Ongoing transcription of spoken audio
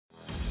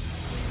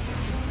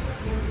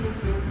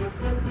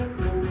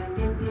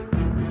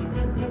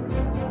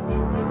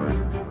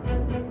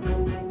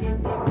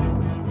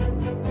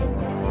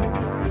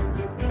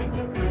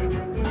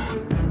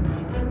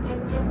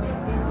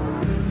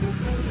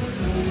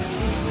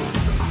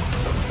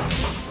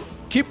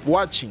Keep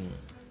watching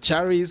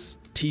Charis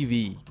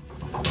TV.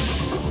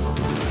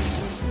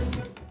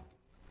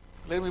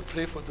 Let me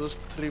pray for those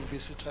 3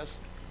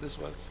 visitors. This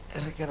ones.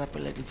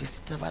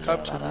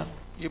 Come to me.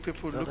 You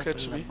people look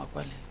at me.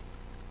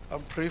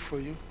 I'm praying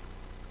for you.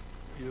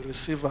 You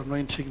receive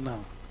anointing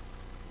now.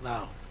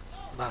 Now.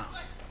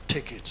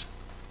 Take it.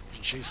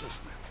 In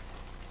Jesus' name.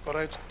 All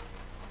right.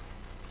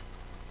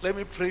 Let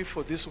me pray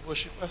for these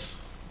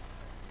worshipers.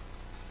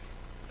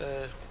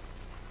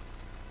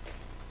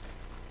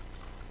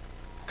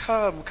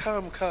 Come.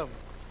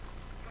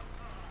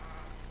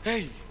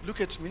 Hey,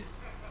 look at me.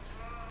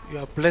 You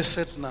are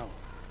blessed now.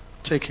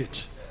 Take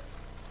it.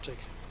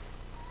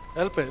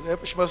 Help her.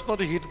 She must not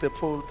hit the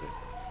pole there.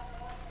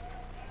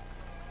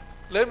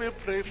 Let me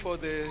pray for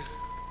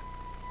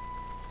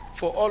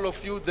all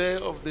of you there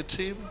of the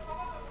team.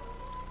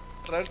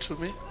 Run to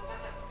me.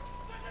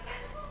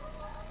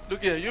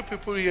 Look here, you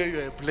people here, you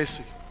are a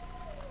blessing.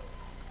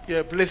 You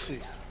are a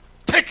blessing.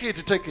 Take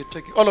it.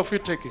 All of you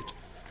take it.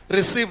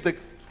 Receive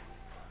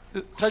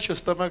touch your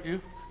stomach,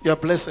 you are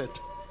blessed.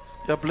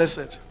 You are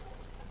blessed.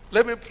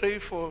 Let me pray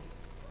for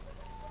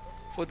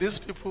these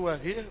people who are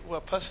here, who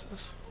are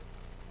pastors.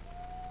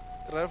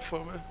 Run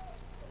for me.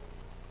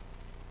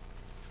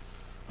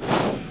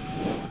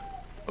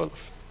 All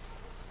of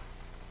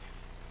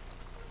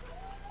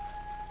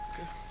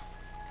you.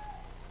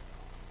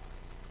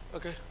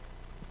 Okay.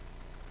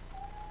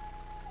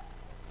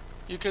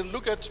 You can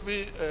look at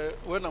me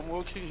when I'm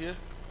walking here.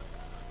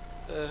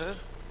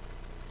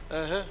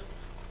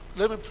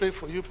 Let me pray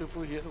for you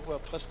people here who are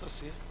pastors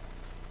here.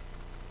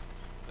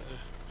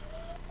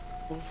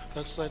 Move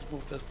that side,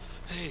 move that side.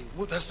 Hey,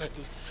 move that side.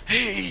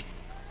 Hey!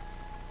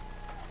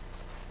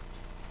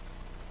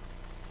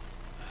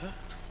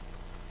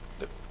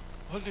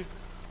 Hold you.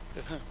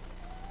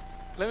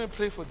 Let me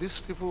pray for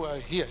these people who are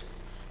here.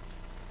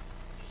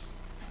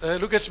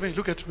 Look at me,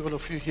 all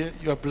of you here.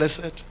 You are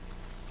blessed.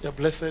 You are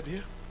blessed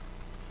here.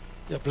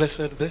 You are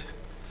blessed there.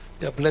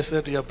 You are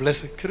blessed. You are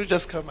blessed. Can you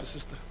just come, my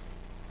sister?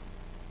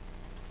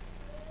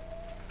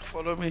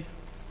 Follow me.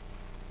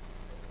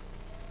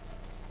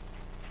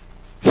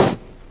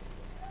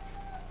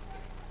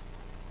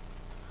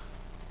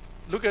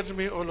 Look at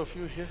me, all of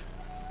you here.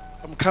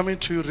 I'm coming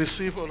to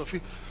receive all of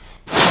you.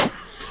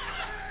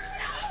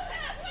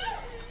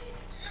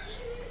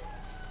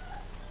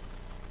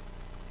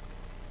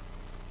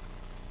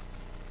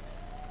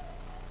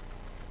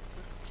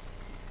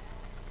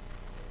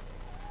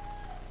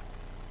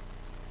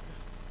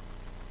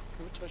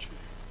 Touch me.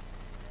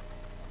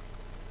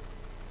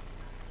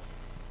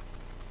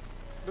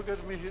 Look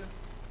at me here.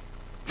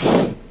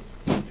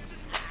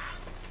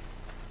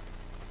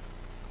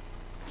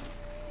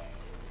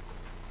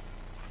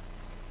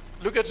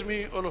 Look at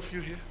me, all of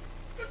you here.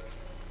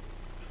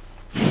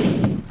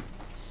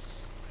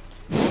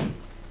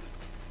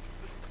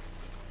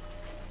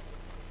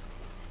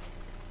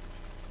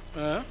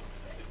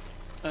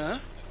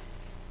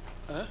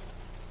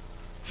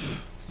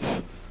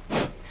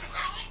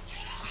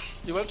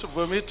 You want to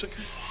vomit?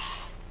 Okay.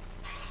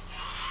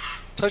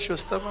 Touch your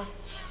stomach.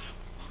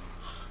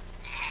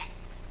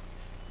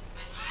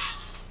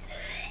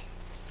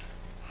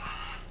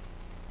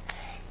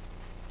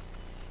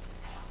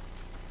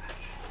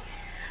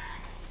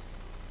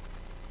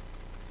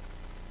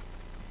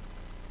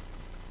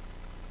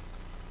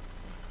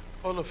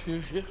 All of you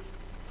here.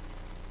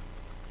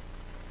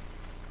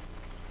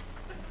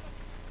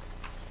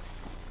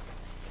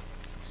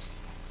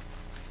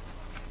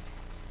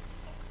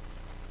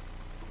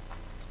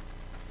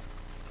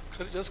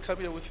 Can you just come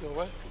here with your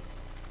wife?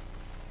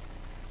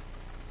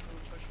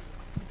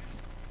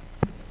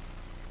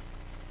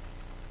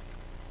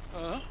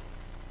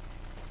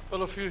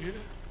 All of you here.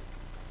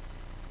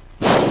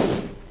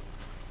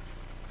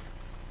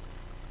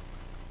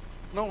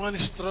 No one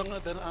is stronger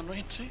than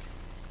anointing.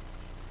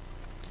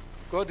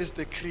 God is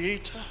the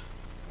creator.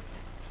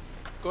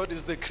 God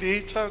is the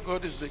creator.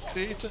 God is the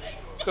creator.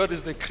 God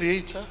is the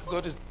creator.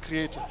 God is the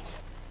creator.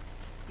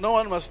 No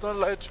one must not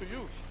lie to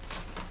you.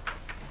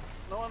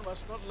 No one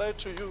must not lie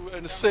to you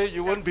and say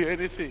you won't be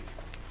anything.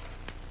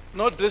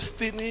 No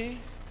destiny.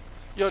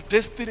 Your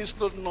destiny is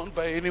not known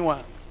by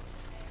anyone.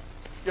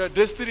 Your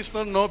destiny is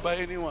not known by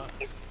anyone.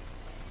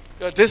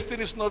 Your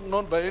destiny is not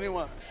known by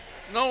anyone.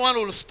 No one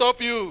will stop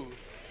you.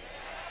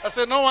 I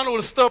said, no one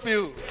will stop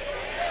you.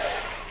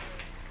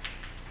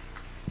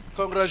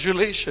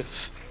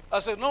 Congratulations. I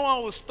said, no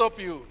one will stop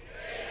you.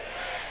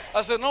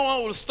 I said, no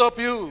one will stop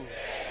you.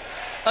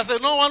 I said,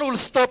 no one will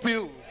stop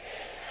you.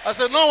 I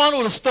said, no one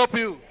will stop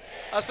you.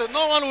 I said,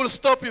 no one will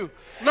stop you.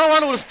 No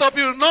one will stop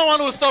you. No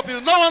one will stop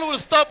you. No one will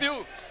stop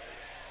you.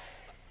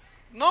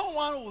 No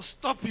one will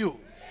stop you.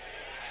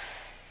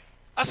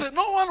 I said,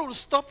 no one will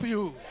stop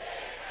you.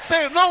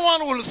 Say, no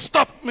one will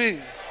stop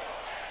me.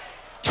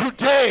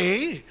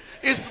 Today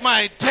is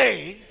my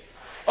day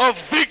of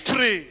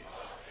victory.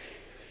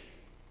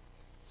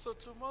 So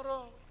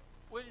tomorrow,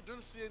 when you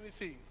don't see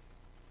anything,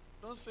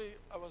 don't say,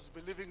 I was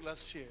believing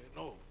last year.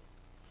 No.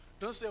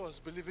 Don't say I was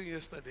believing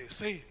yesterday.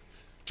 Say,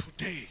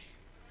 today.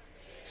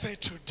 Say,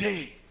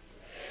 today.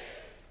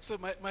 So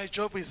my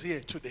job is here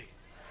today.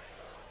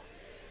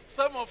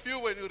 Some of you,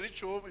 when you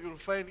reach home, you'll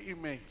find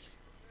email.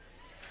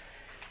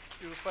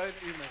 You'll find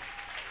email.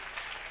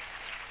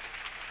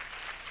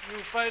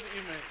 You'll find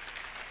email.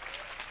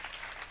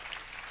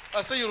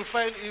 I say you'll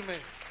find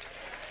email.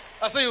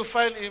 I say you'll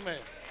find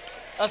email.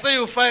 I say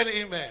you'll find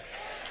email.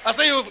 I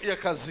say you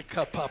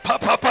yakazika papa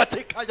papa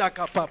tika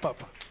yaka papa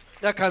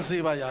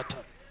yakaziba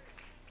yata.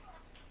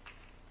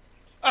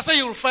 I say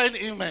you'll find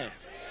email.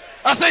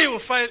 I say you'll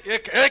find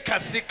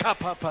yakazika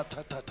papa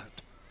tata.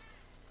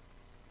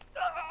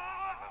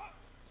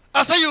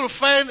 I say you'll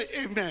find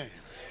amen.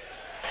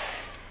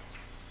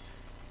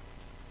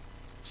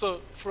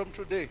 So from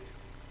today,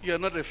 you are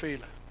not a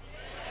failure.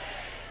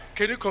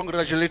 Can you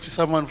congratulate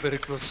someone very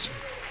close to you?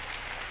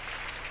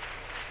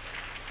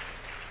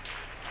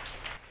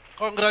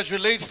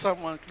 Congratulate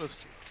someone close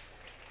to you.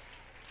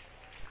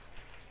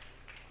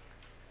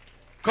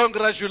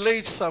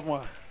 Congratulate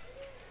someone.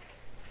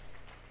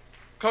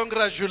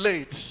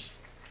 Congratulate.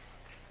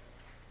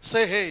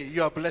 Say, hey,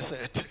 you are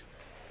blessed.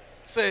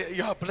 Say,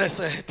 you are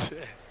blessed.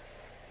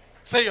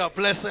 Say, you are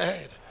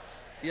blessed.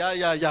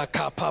 Ya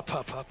ka pa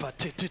pa pa pa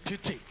ti ti ti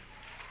ti.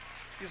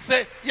 You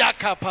say, ya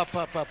ka pa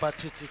pa pa pa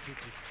ti ti ti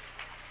ti.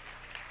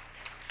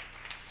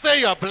 Say,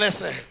 you are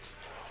blessed.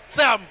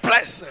 Say, I'm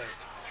blessed.